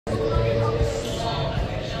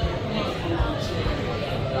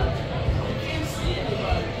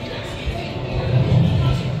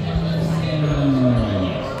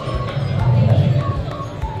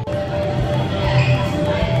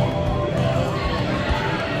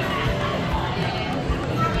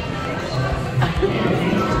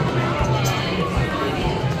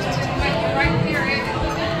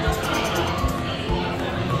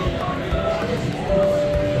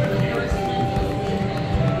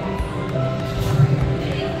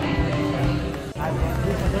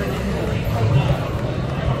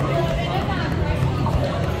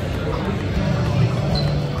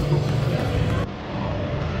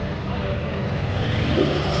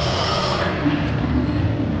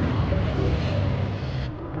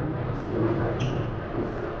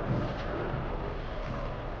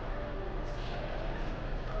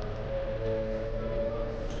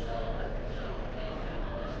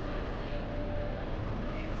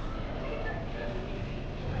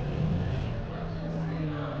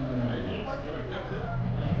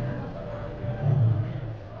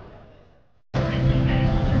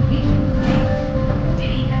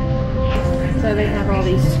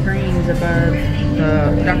is above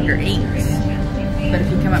the Dr. Inks. But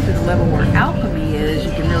if you come up to the level where Alchemy is,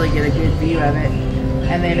 you can really get a good view of it.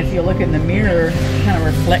 And then if you look in the mirror, it kind of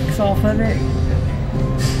reflects off of it.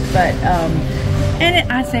 But,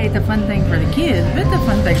 I say it's a fun thing for the kids, but it's a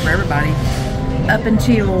fun thing for everybody. Up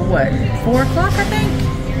until, what, 4 o'clock, I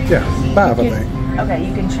think? Yeah, 5, I think. Okay,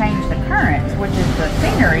 you can change the currents, which is the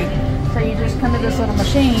scenery. So you just come to this little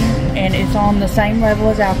machine, and it's on the same level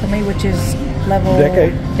as Alchemy, which is level... Deck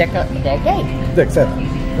 8. Deck 8. Deck 7.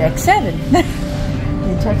 Deck 7.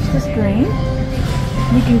 You touch the screen.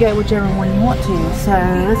 You can go whichever one you want to. So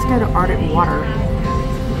let's go to Arctic Water.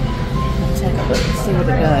 Let's take a look and see what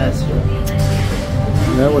it does.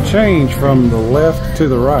 That will change from the left to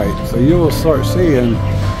the right. So you will start seeing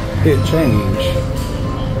it change.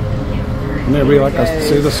 And there'll be like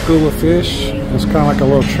see the school of fish? It's kind of like a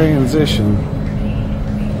little transition.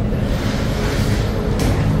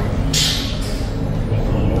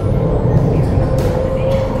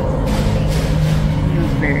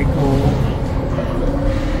 It's very cool.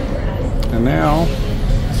 And now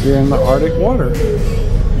you're in the Arctic water.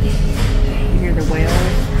 You hear the whales?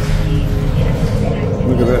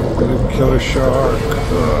 Look at that killer shark.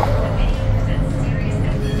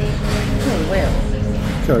 Killer whale.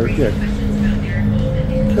 Killer, yeah.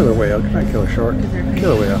 Killer whale, not killer shark.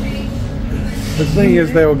 Killer whale. The thing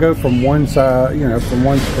is, they will go from one side, you know, from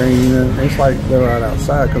one screen, and it's like they're right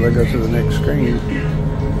outside because they go to the next screen.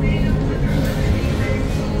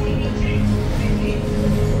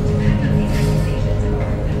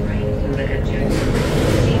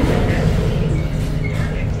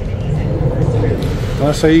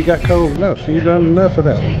 Let's say you got cold enough, so you've done enough of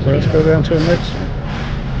that one. So let's go down to the next one.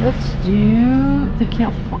 Let's do the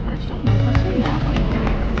campfire.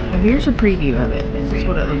 Here's a preview of it. This is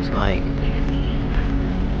what it looks like.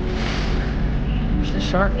 There's the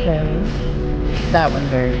Shark Cove. That one's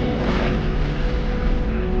very cool, I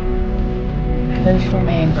think. Coastal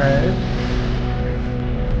mangrove.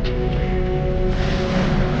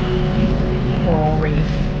 Coral reef.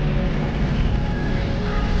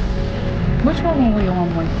 Which one were we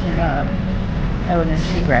on when we came up? Oh, and then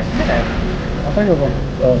seagrass meadow. I think it was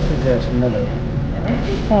on seagrass meadow.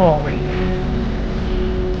 Coral reef.